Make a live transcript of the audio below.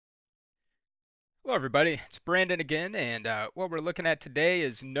Hello everybody, it's Brandon again, and what we're looking at today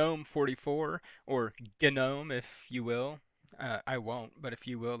is GNOME 44, or GNOME if you will. I won't, but if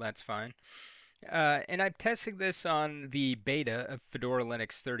you will, that's fine. And I'm testing this on the beta of Fedora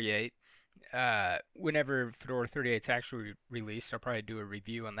Linux 38. Whenever Fedora 38 is actually released, I'll probably do a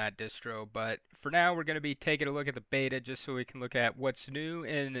review on that distro, but for now we're going to be taking a look at the beta just so we can look at what's new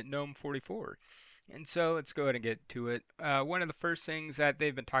in GNOME 44. And so let's go ahead and get to it. One of the first things that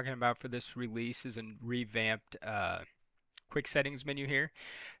they've been talking about for this release is a revamped quick settings menu here.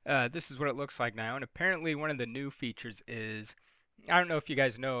 This is what it looks like now, and apparently one of the new features is, I don't know if you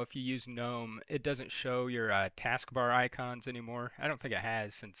guys know, if you use GNOME, it doesn't show your taskbar icons anymore. I don't think it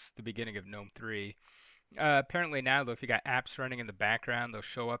has since the beginning of GNOME 3. Apparently now, though, if you got apps running in the background, they'll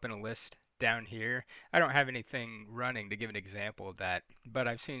show up in a list down here. I don't have anything running to give an example of that, but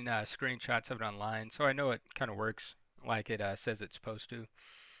I've seen screenshots of it online, so I know it kind of works like it says it's supposed to.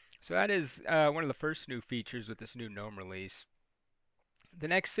 So that is one of the first new features with this new GNOME release. The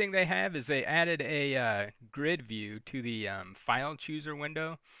next thing they have is they added a grid view to the file chooser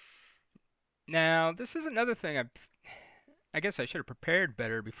window. Now, this is another thing I guess I should have prepared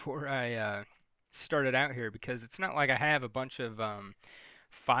better before I started out here, because it's not like I have a bunch of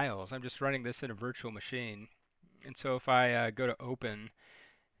files. I'm just running this in a virtual machine. And so if I go to open,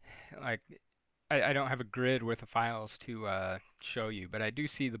 like I don't have a grid worth of files to show you, but I do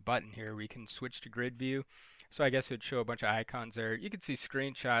see the button here where you can switch to grid view. So I guess it'd show a bunch of icons there. You can see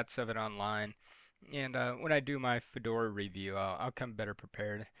screenshots of it online. And when I do my Fedora review, I'll come better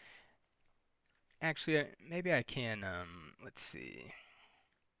prepared. Actually, maybe I can, let's see,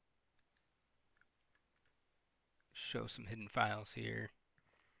 show some hidden files here.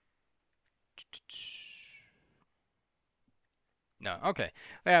 No, okay.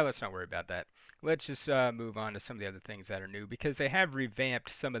 Yeah, let's not worry about that. Let's just move on to some of the other things that are new, because they have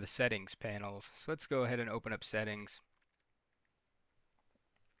revamped some of the settings panels. So let's go ahead and open up settings.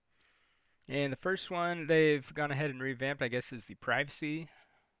 And the first one they've gone ahead and revamped, I guess, is the privacy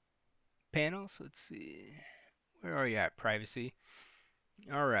panel. So let's see. Where are you at, privacy?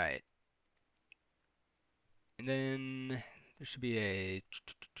 All right. And then there should be a...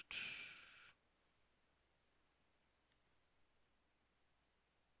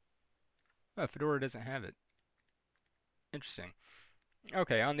 Oh, Fedora doesn't have it. Interesting.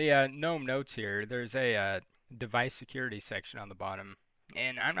 Okay, on the GNOME notes here, there's a device security section on the bottom,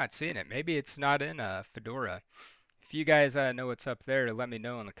 and I'm not seeing it. Maybe it's not in Fedora. If you guys know what's up there, let me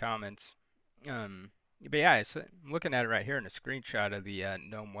know in the comments. But yeah, I'm looking at it right here in a screenshot of the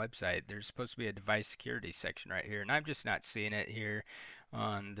GNOME website. There's supposed to be a device security section right here, and I'm just not seeing it here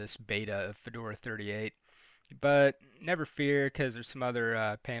on this beta of Fedora 38. But never fear, because there's some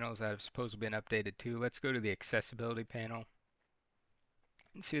other panels that have supposedly been updated too. Let's go to the accessibility panel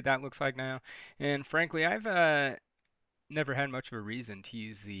and see what that looks like now. And frankly, I've never had much of a reason to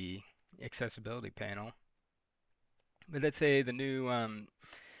use the accessibility panel. But let's say the new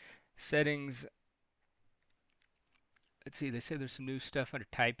settings. Let's see, they say there's some new stuff under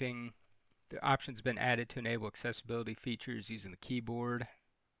typing. The option's been added to enable accessibility features using the keyboard.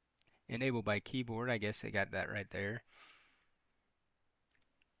 Enable by keyboard, I guess they got that right there.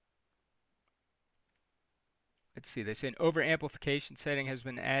 Let's see, they say an over amplification setting has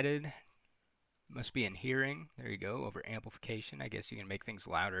been added. Must be in hearing. There you go, over amplification. I guess you can make things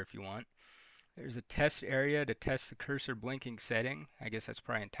louder if you want. There's a test area to test the cursor blinking setting. I guess that's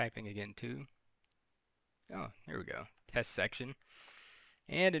probably in typing again too. Oh, here we go. Test section.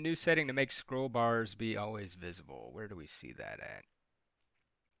 And a new setting to make scroll bars be always visible. Where do we see that at?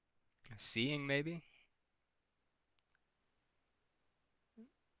 Seeing, maybe?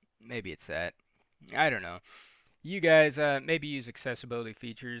 Maybe it's that. I don't know. You guys maybe use accessibility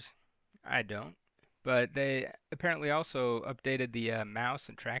features. I don't. But they apparently also updated the mouse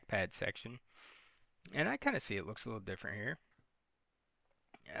and trackpad section. And I kind of see it looks a little different here.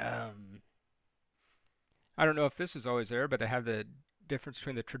 I don't know if this is always there, but they have the difference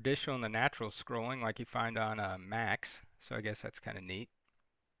between the traditional and the natural scrolling like you find on Macs. So I guess that's kind of neat.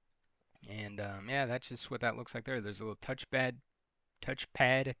 And yeah, that's just what that looks like there. There's a little touchpad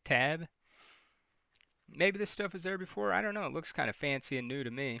tab. Maybe this stuff was there before. I don't know. It looks kind of fancy and new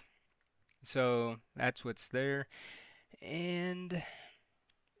to me. So that's what's there. And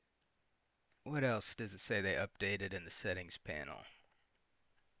what else does it say they updated in the settings panel?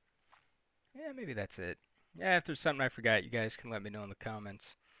 Yeah, maybe that's it. Yeah, if there's something I forgot, you guys can let me know in the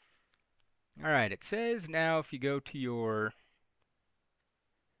comments. Alright, it says now if you go to your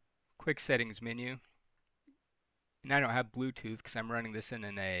quick settings menu, and I don't have Bluetooth because I'm running this in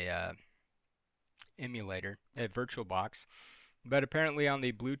a emulator, a virtual box. But apparently on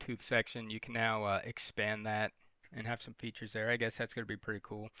the Bluetooth section, you can now expand that and have some features there. I guess that's going to be pretty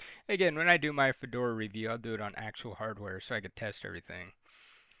cool. Again, when I do my Fedora review, I'll do it on actual hardware so I could test everything.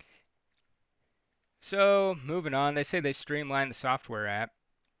 So, moving on, they say they streamlined the software app.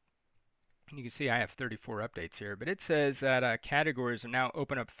 You can see I have 34 updates here, but it says that categories are now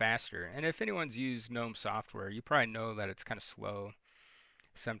open up faster. And if anyone's used GNOME software, you probably know that it's kind of slow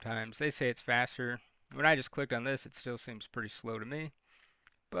sometimes. They say it's faster. When I just clicked on this, it still seems pretty slow to me,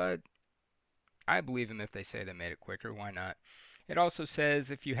 but I believe them if they say they made it quicker. Why not? It also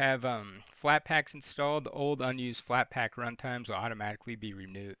says if you have Flatpaks installed, the old unused Flatpak runtimes will automatically be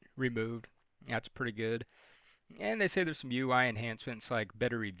removed. That's pretty good. And they say there's some UI enhancements like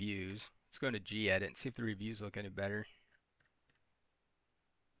better reviews. Let's go into gedit and see if the reviews look any better.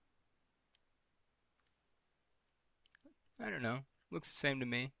 I don't know. Looks the same to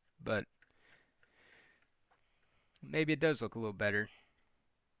me, but maybe it does look a little better.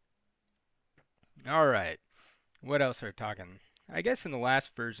 Alright, what else are we talking? I guess in the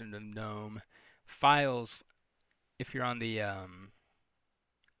last version of GNOME, files, if you're on the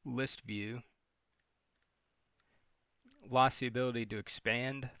list view, lost the ability to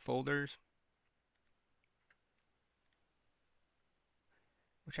expand folders,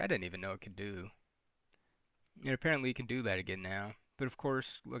 which I didn't even know it could do. And apparently you can do that again now. But of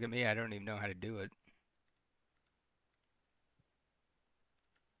course, look at me, I don't even know how to do it.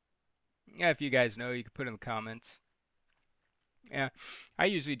 Yeah, if you guys know, you can put in the comments. Yeah, I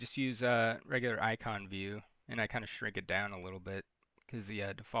usually just use regular icon view, and I kind of shrink it down a little bit because the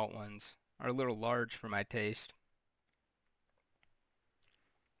default ones are a little large for my taste.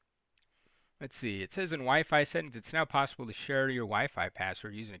 Let's see, it says in Wi-Fi settings, it's now possible to share your Wi-Fi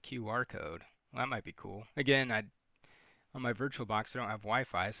password using a QR code. Well, that might be cool. Again, on my VirtualBox, I don't have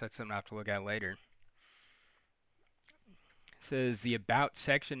Wi-Fi, so that's something I have to look at later. It says the About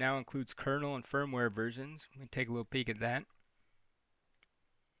section now includes kernel and firmware versions. Let me take a little peek at that.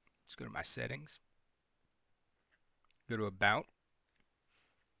 Let's go to my settings. Go to About.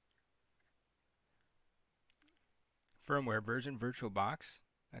 Firmware version, VirtualBox.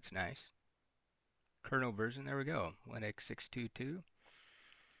 That's nice. Kernel version, there we go. Linux 622.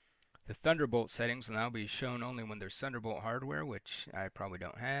 The Thunderbolt settings will now be shown only when there's Thunderbolt hardware, which I probably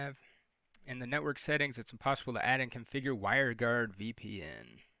don't have. In the network settings, it's impossible to add and configure WireGuard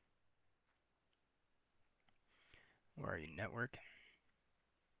VPN. Where are you, network?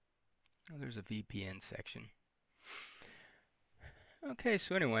 Oh, there's a VPN section. Okay,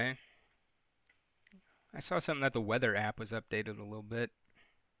 so anyway, I saw something that the weather app was updated a little bit,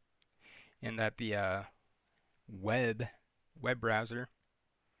 and that the web browser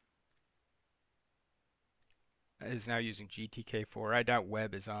is now using GTK4. I doubt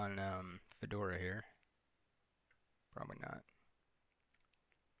web is on Fedora here. Probably not.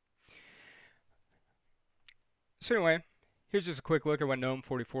 So anyway, here's just a quick look at what GNOME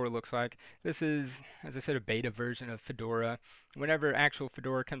 44 looks like. This is, as I said, a beta version of Fedora. Whenever actual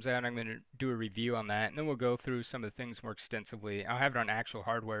Fedora comes out, I'm going to do a review on that, and then we'll go through some of the things more extensively. I'll have it on actual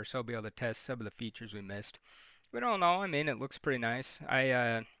hardware, so I'll be able to test some of the features we missed. But all in all, I mean, it looks pretty nice.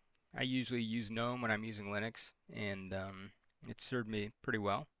 I usually use GNOME when I'm using Linux, and it's served me pretty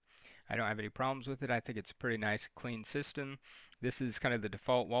well. I don't have any problems with it. I think it's a pretty nice, clean system. This is kind of the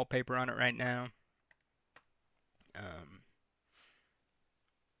default wallpaper on it right now.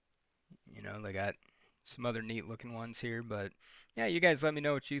 You know, they got some other neat looking ones here, but yeah, you guys let me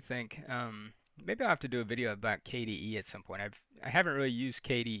know what you think. Maybe I'll have to do a video about KDE at some point. I haven't really used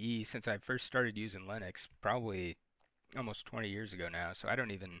KDE since I first started using Linux, probably almost 20 years ago now, so I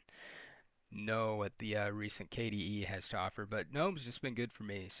don't even know what the recent KDE has to offer, but GNOME's just been good for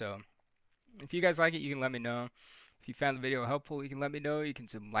me. So if you guys like it, you can let me know. If you found the video helpful, you can let me know. You can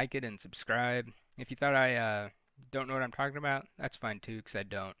like it and subscribe. If you thought I don't know what I'm talking about, that's fine too, because I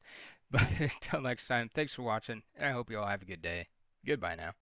don't. But until next time, thanks for watching, and I hope you all have a good day. Goodbye now.